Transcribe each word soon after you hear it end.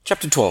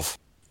Chapter 12.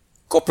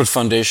 Corporate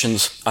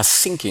foundations are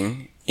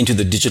sinking into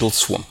the digital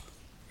swamp.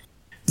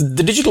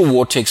 The digital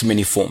war takes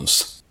many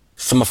forms.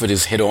 Some of it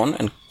is head-on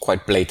and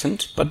quite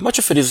blatant, but much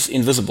of it is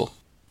invisible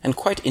and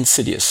quite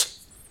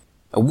insidious.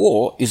 A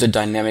war is a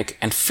dynamic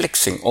and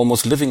flexing,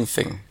 almost living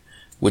thing,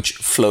 which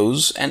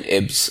flows and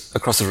ebbs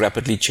across a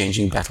rapidly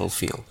changing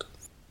battlefield.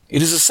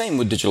 It is the same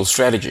with digital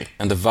strategy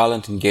and the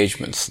violent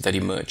engagements that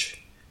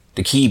emerge.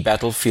 The key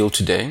battlefield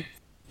today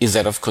is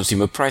that of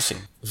consumer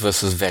pricing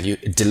versus value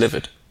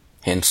delivered,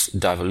 hence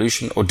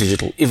devolution or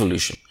digital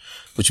evolution,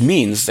 which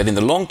means that in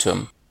the long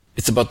term,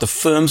 it's about the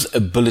firm's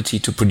ability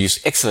to produce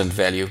excellent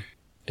value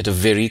at a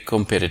very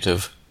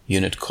competitive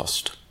unit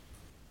cost.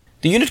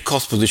 The unit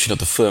cost position of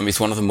the firm is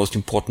one of the most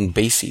important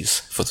bases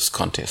for this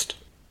contest.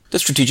 The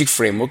strategic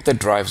framework that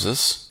drives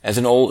us, as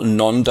in all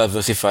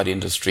non-diversified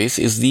industries,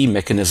 is the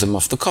mechanism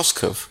of the cost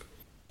curve.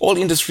 All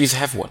industries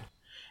have one,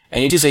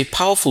 and it is a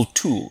powerful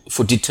tool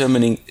for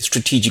determining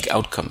strategic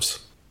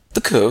outcomes.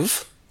 The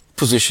curve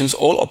positions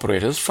all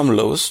operators from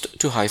lowest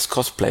to highest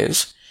cost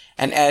players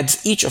and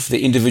adds each of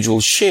the individual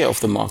share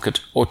of the market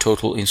or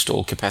total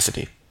installed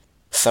capacity.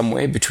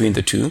 Somewhere between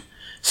the two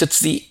sits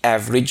the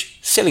average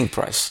selling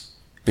price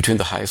between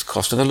the highest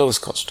cost and the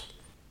lowest cost.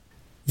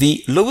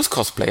 The lowest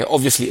cost player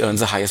obviously earns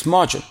the highest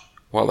margin,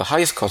 while the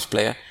highest cost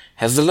player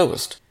has the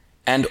lowest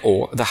and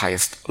or the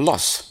highest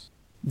loss.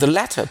 The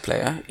latter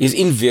player is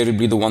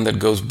invariably the one that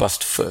goes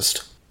bust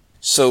first.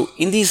 So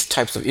in these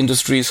types of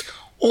industries,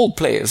 all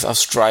players are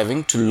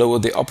striving to lower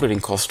their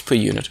operating cost per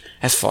unit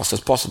as fast as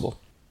possible,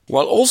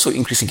 while also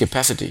increasing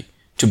capacity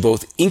to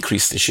both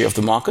increase the share of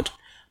the market,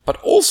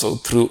 but also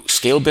through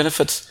scale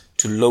benefits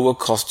to lower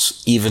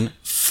costs even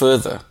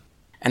further.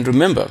 And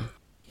remember,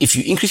 if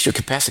you increase your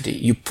capacity,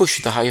 you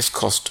push the highest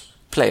cost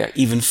player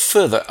even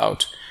further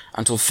out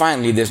until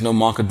finally there's no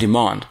market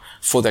demand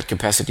for that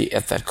capacity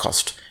at that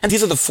cost. And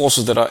these are the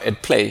forces that are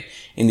at play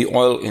in the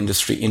oil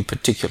industry in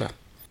particular.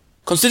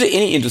 Consider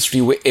any industry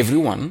where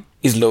everyone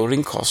is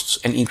lowering costs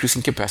and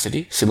increasing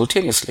capacity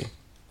simultaneously.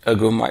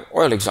 Ergo my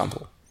oil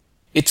example.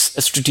 It's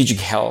a strategic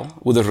hell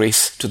with a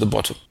race to the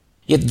bottom.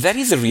 Yet that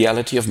is the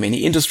reality of many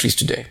industries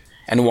today,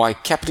 and why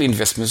capital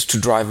investments to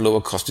drive lower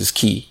cost is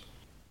key.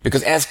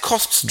 Because as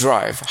costs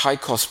drive,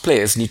 high-cost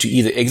players need to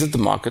either exit the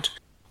market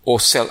or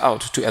sell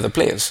out to other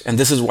players, and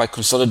this is why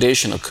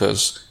consolidation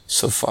occurs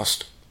so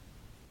fast.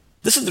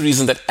 This is the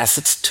reason that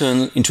assets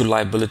turn into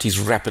liabilities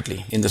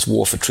rapidly in this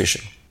war of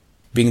attrition.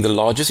 Being the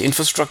largest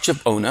infrastructure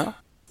owner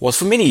was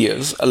for many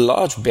years a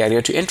large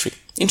barrier to entry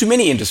into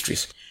many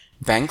industries.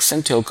 Banks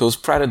and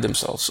telcos prided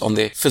themselves on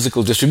their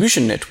physical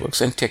distribution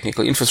networks and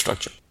technical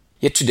infrastructure.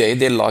 Yet today,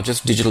 their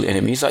largest digital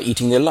enemies are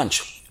eating their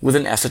lunch with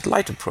an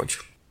asset-light approach.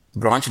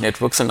 Branch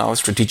networks are now a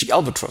strategic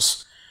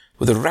albatross,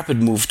 with a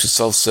rapid move to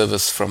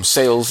self-service from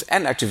sales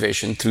and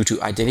activation through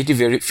to identity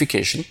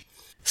verification,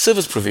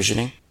 service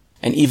provisioning,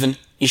 and even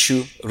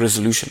issue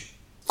resolution.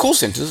 Call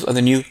centers are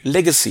the new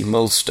legacy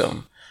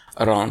millstone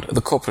around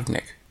the corporate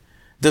neck.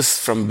 This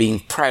from being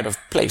pride of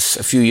place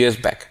a few years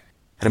back.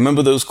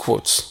 Remember those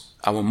quotes?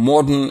 Our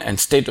modern and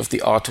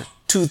state-of-the-art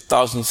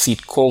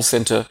 2,000-seat call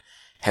center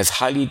has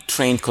highly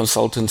trained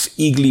consultants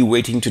eagerly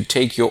waiting to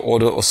take your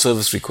order or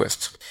service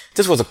requests.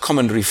 This was a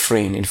common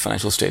refrain in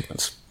financial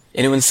statements.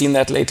 Anyone seen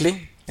that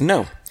lately?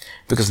 No,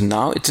 because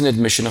now it's an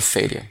admission of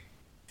failure.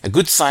 A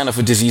good sign of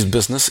a diseased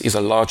business is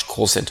a large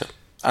call center,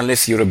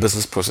 unless you're a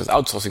business process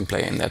outsourcing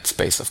player in that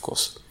space, of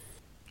course.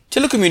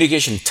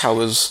 Telecommunication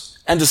towers,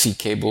 undersea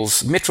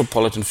cables,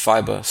 metropolitan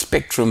fiber,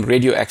 spectrum,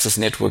 radio access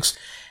networks,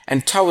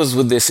 and towers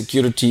with their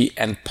security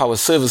and power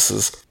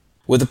services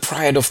were the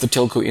pride of the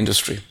telco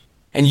industry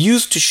and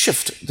used to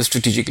shift the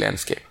strategic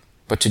landscape.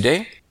 But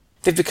today,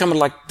 they've become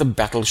like the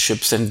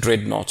battleships and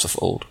dreadnoughts of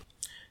old.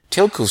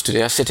 Telcos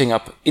today are setting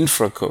up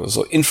infracos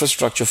or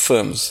infrastructure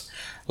firms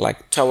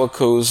like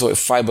towercos or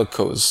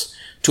fibercos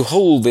to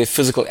hold their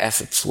physical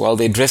assets while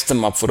they dress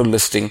them up for a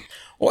listing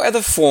or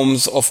other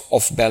forms of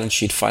off-balance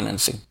sheet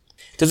financing.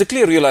 There's a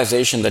clear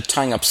realization that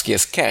tying up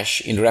scarce cash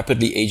in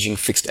rapidly aging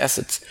fixed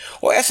assets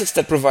or assets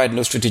that provide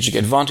no strategic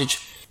advantage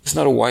is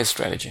not a wise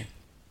strategy.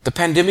 The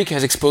pandemic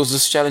has exposed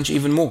this challenge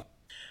even more,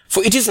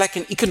 for it is like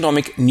an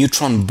economic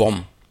neutron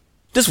bomb.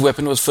 This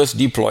weapon was first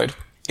deployed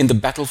in the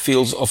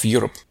battlefields of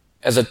Europe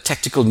as a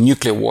tactical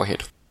nuclear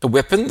warhead, a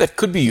weapon that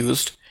could be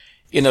used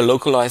in a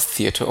localized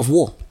theater of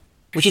war,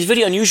 which is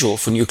very unusual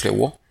for nuclear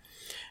war.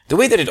 The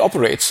way that it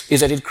operates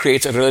is that it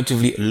creates a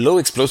relatively low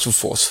explosive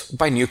force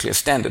by nuclear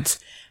standards,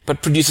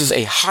 but produces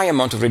a high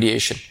amount of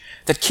radiation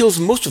that kills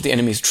most of the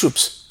enemy's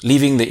troops,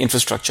 leaving the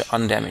infrastructure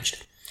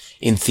undamaged.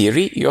 In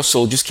theory, your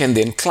soldiers can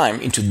then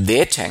climb into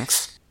their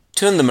tanks,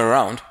 turn them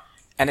around,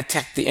 and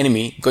attack the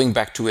enemy going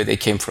back to where they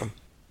came from.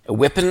 A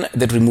weapon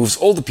that removes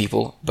all the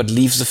people but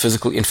leaves the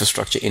physical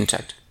infrastructure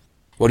intact.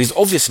 What is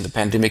obvious in the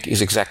pandemic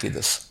is exactly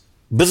this.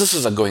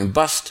 Businesses are going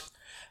bust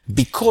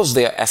because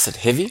they are asset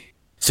heavy,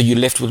 so you're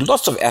left with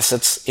lots of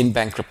assets in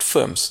bankrupt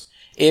firms.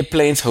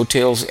 Airplanes,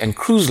 hotels, and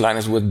cruise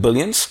liners worth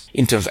billions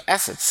in terms of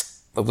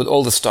assets, but with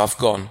all the staff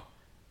gone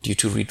due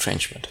to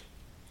retrenchment.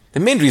 The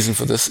main reason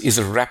for this is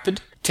a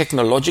rapid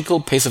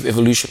technological pace of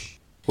evolution.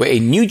 where a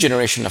new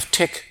generation of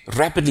tech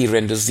rapidly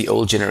renders the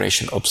old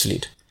generation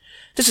obsolete.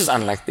 This is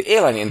unlike the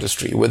airline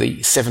industry, where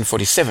the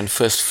 747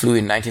 first flew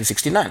in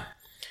 1969,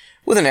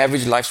 with an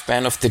average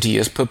lifespan of 30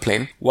 years per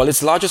plane, while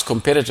its largest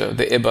competitor,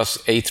 the Airbus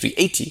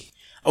A380,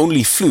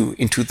 only flew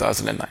in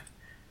 2009.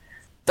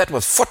 That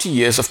was 40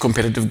 years of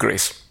competitive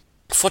grace.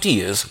 40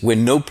 years where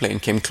no plane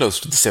came close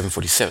to the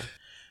 747.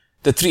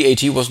 The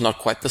 380 was not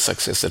quite the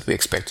success that we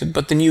expected,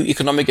 but the new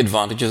economic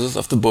advantages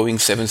of the Boeing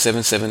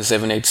 777,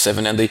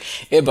 787 and the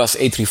Airbus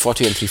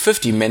A340 and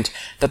 350 meant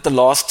that the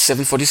last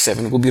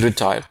 747 will be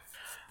retired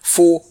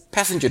for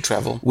passenger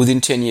travel within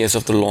 10 years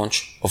of the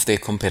launch of their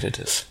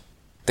competitors.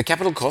 The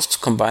capital costs,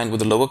 combined with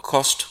the lower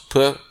cost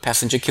per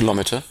passenger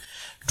kilometer,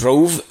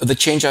 drove the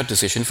change-out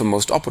decision for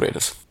most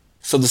operators.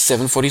 So the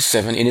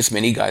 747 in its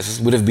many guises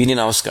would have been in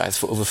our skies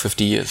for over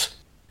 50 years.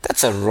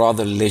 That's a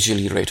rather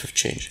leisurely rate of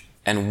change,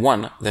 and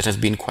one that has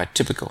been quite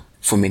typical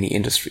for many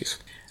industries.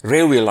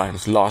 Railway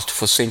lines last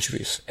for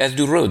centuries, as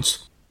do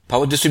roads.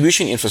 Power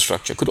distribution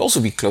infrastructure could also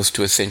be close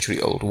to a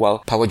century old, while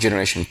power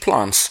generation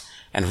plants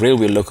and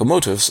railway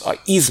locomotives are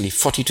easily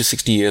 40 to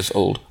 60 years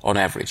old on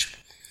average.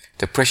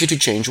 The pressure to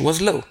change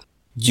was low,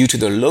 due to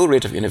the low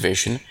rate of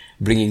innovation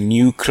bringing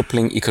new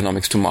crippling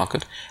economics to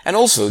market, and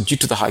also due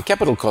to the high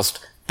capital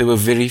cost, there were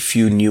very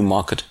few new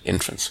market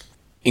entrants.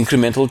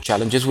 Incremental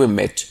challenges were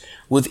met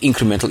with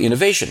incremental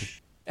innovation,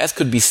 as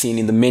could be seen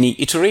in the many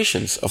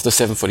iterations of the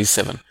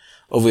 747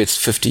 over its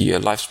 50-year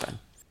lifespan.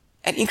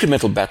 An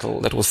incremental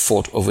battle that was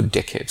fought over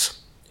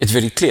decades. It's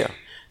very clear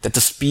that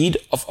the speed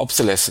of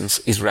obsolescence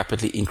is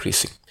rapidly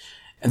increasing,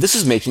 and this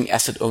is making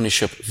asset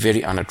ownership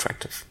very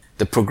unattractive.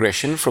 The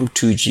progression from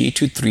 2G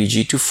to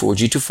 3G to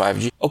 4G to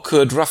 5G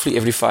occurred roughly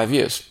every 5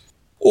 years,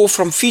 or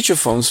from feature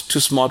phones to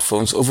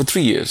smartphones over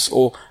 3 years,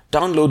 or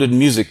downloaded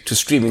music to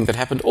streaming that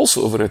happened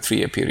also over a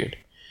 3-year period.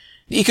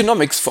 The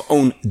economics for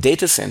own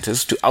data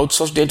centers to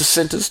outsource data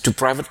centers to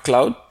private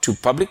cloud to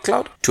public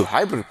cloud to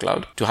hybrid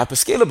cloud to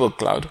hyperscalable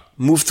cloud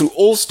moved through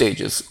all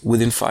stages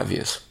within 5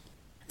 years.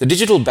 The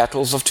digital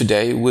battles of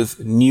today with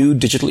new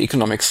digital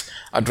economics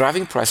are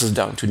driving prices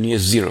down to near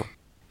zero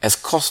as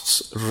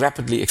costs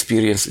rapidly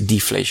experience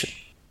deflation.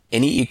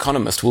 Any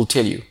economist will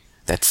tell you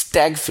that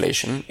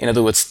stagflation, in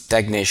other words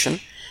stagnation,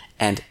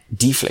 and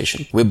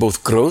deflation, where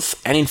both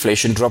growth and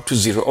inflation drop to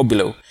zero or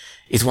below,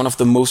 is one of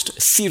the most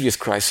serious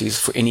crises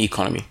for any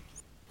economy.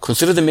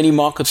 Consider the many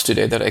markets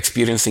today that are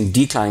experiencing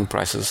declining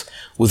prices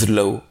with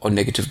low or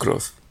negative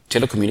growth.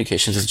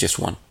 Telecommunications is just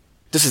one.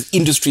 This is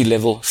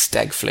industry-level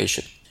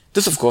stagflation.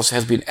 This, of course,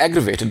 has been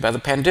aggravated by the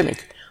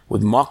pandemic,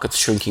 with markets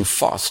shrinking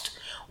fast,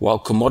 while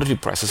commodity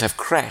prices have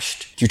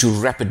crashed due to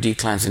rapid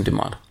declines in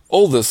demand.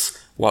 All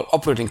this while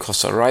operating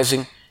costs are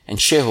rising and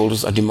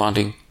shareholders are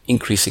demanding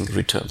increasing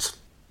returns.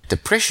 The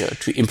pressure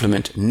to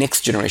implement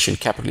next-generation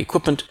capital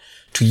equipment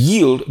to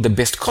yield the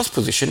best cost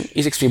position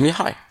is extremely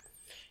high.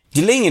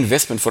 Delaying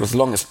investment for as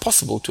long as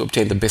possible to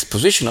obtain the best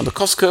position on the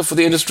cost curve for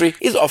the industry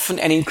is often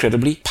an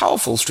incredibly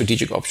powerful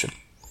strategic option.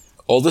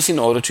 All this in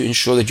order to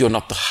ensure that you are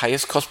not the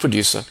highest cost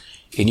producer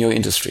in your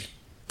industry.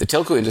 The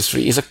telco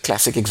industry is a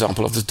classic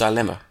example of this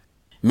dilemma.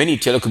 Many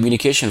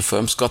telecommunication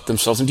firms got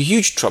themselves into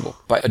huge trouble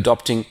by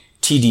adopting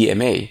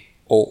TDMA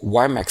or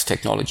WiMAX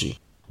technology,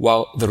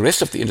 while the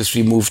rest of the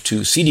industry moved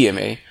to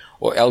CDMA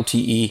or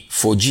LTE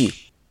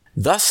 4G,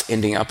 thus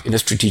ending up in a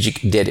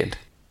strategic dead end.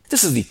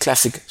 This is the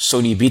classic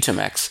Sony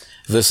Betamax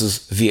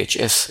versus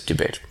VHS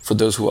debate, for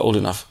those who are old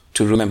enough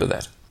to remember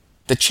that.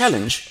 The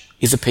challenge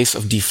is the pace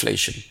of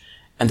deflation,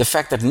 and the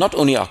fact that not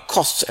only are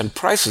costs and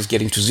prices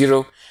getting to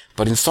zero,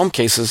 but in some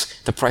cases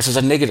the prices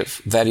are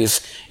negative. That is,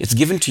 it's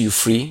given to you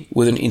free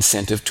with an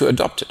incentive to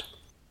adopt it.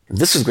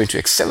 This is going to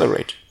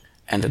accelerate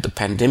under the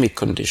pandemic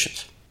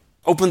conditions.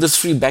 Open this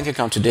free bank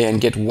account today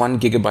and get 1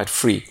 gigabyte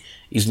free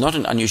is not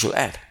an unusual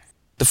ad.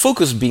 The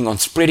focus being on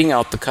spreading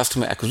out the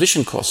customer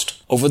acquisition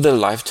cost over the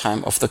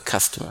lifetime of the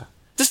customer.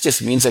 This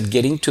just means that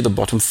getting to the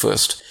bottom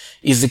first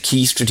is the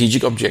key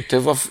strategic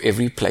objective of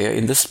every player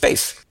in this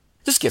space.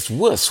 This gets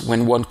worse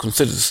when one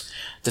considers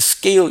the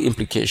scale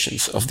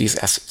implications of these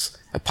assets.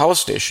 A power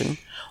station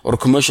or a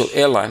commercial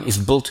airline is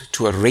built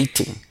to a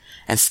rating,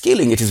 and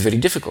scaling it is very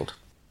difficult.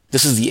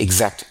 This is the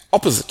exact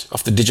opposite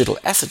of the digital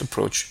asset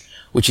approach,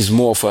 which is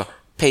more of a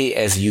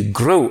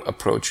pay-as-you-grow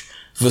approach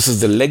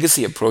versus the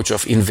legacy approach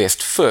of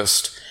invest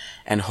first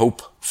and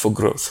hope for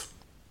growth.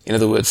 In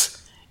other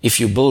words, if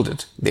you build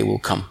it, they will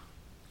come.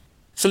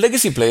 So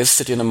legacy players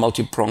sit in a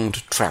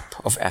multi-pronged trap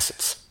of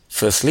assets.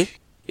 Firstly,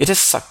 it has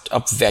sucked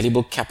up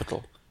valuable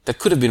capital that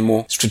could have been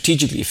more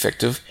strategically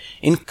effective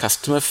in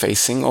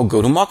customer-facing or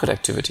go-to-market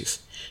activities.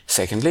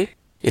 Secondly,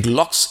 it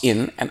locks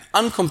in an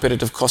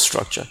uncompetitive cost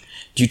structure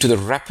due to the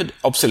rapid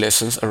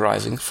obsolescence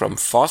arising from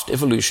fast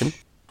evolution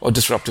or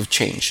disruptive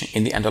change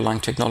in the underlying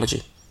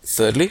technology.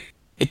 Thirdly,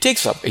 it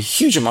takes up a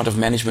huge amount of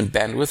management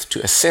bandwidth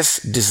to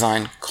assess,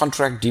 design,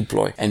 contract,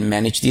 deploy, and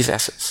manage these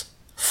assets.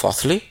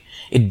 Fourthly,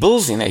 it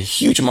builds in a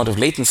huge amount of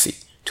latency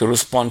to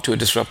respond to a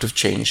disruptive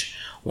change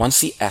once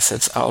the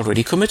assets are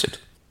already committed.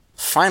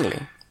 Finally,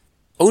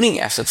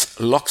 Owning assets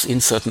locks in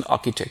certain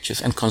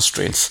architectures and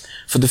constraints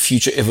for the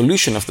future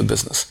evolution of the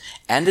business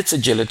and its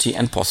agility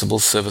and possible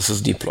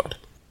services deployed.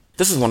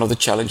 This is one of the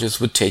challenges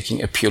with taking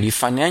a purely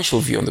financial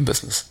view on the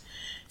business.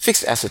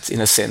 Fixed assets,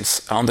 in a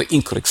sense, are on the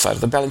incorrect side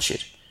of the balance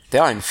sheet. They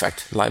are, in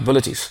fact,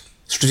 liabilities,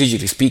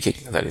 strategically speaking,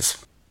 that is.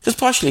 This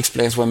partially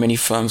explains why many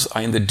firms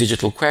are in the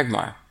digital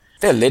quagmire.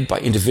 They are led by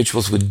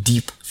individuals with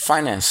deep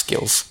finance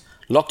skills,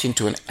 locked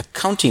into an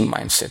accounting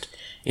mindset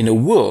in a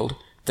world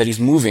that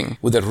is moving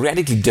with a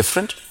radically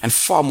different and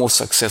far more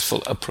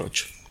successful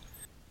approach.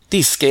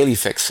 These scale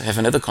effects have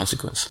another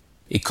consequence.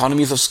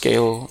 Economies of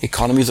scale,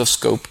 economies of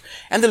scope,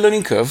 and the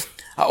learning curve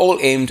are all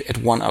aimed at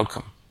one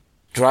outcome: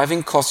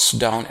 driving costs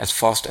down as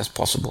fast as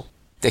possible.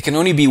 There can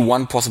only be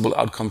one possible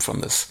outcome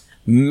from this: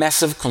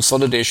 massive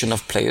consolidation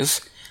of players,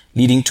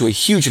 leading to a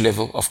huge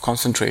level of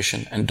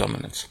concentration and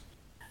dominance.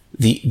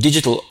 The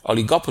digital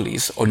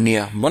oligopolies or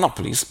near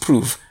monopolies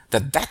prove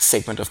that that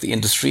segment of the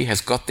industry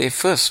has got there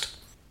first.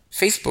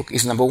 Facebook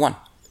is number one.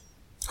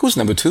 Who's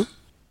number two?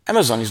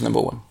 Amazon is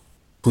number one.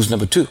 Who's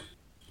number two?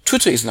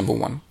 Twitter is number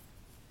one.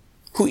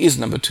 Who is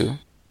number two?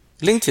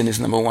 LinkedIn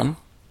is number one.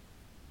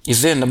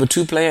 Is there a number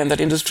two player in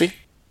that industry?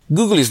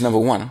 Google is number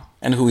one.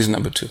 And who is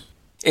number two?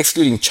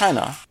 Excluding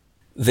China,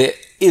 there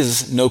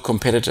is no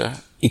competitor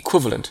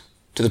equivalent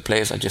to the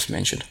players I just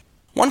mentioned.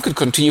 One could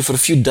continue for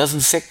a few dozen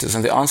sectors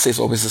and the answer is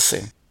always the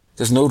same.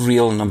 There's no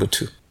real number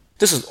two.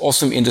 This is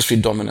awesome industry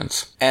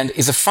dominance and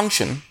is a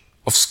function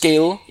of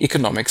scale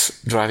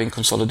economics driving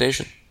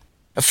consolidation.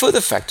 A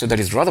further factor that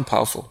is rather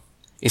powerful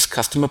is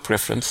customer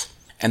preference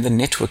and the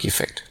network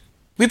effect.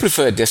 We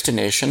prefer a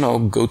destination or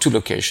go-to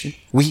location.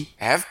 We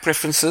have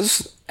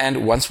preferences,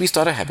 and once we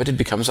start a habit, it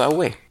becomes our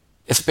way,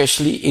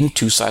 especially in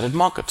two-sided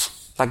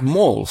markets, like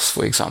malls,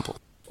 for example,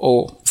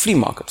 or flea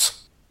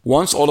markets.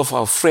 Once all of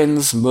our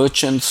friends,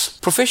 merchants,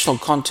 professional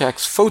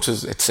contacts,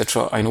 photos,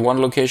 etc. are in one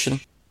location,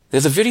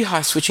 there's a very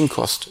high switching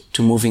cost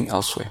to moving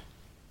elsewhere.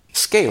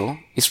 Scale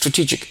is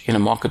strategic in a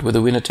market where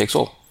the winner takes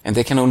all, and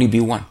there can only be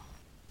one.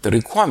 The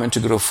requirement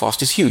to grow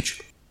fast is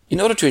huge. In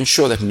order to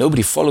ensure that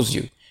nobody follows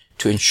you,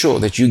 to ensure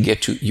that you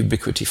get to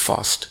ubiquity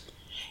fast.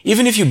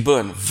 Even if you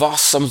burn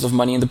vast sums of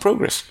money in the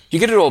progress, you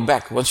get it all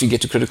back once you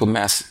get to critical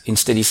mass in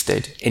steady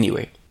state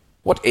anyway.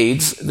 What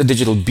aids the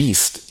digital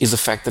beast is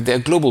the fact that they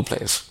are global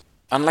players.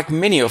 Unlike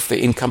many of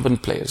the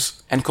incumbent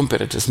players and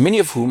competitors, many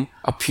of whom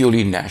are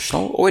purely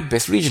national or at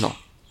best regional.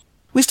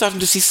 We're starting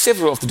to see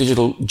several of the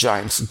digital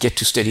giants get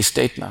to steady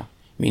state now,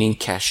 meaning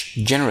cash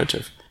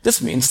generative.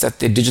 This means that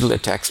their digital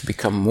attacks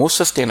become more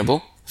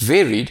sustainable,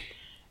 varied,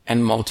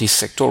 and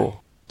multi-sectoral.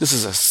 This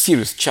is a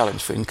serious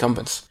challenge for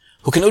incumbents,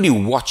 who can only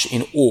watch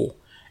in awe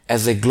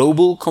as their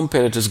global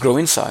competitors grow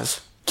in size,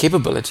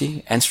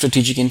 capability, and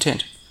strategic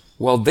intent,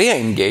 while they are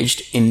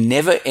engaged in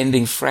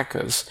never-ending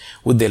fracas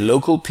with their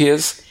local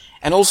peers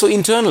and also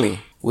internally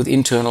with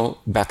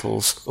internal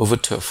battles over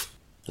turf.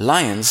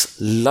 Lions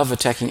love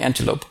attacking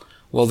antelope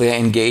while they are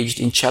engaged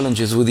in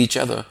challenges with each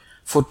other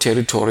for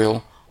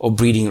territorial or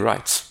breeding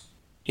rights.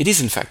 It is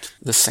in fact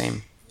the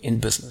same in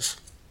business.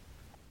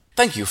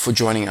 Thank you for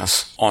joining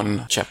us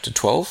on Chapter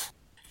 12.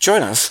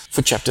 Join us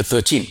for Chapter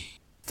 13,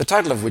 the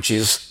title of which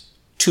is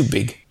Too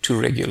Big to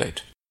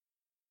Regulate.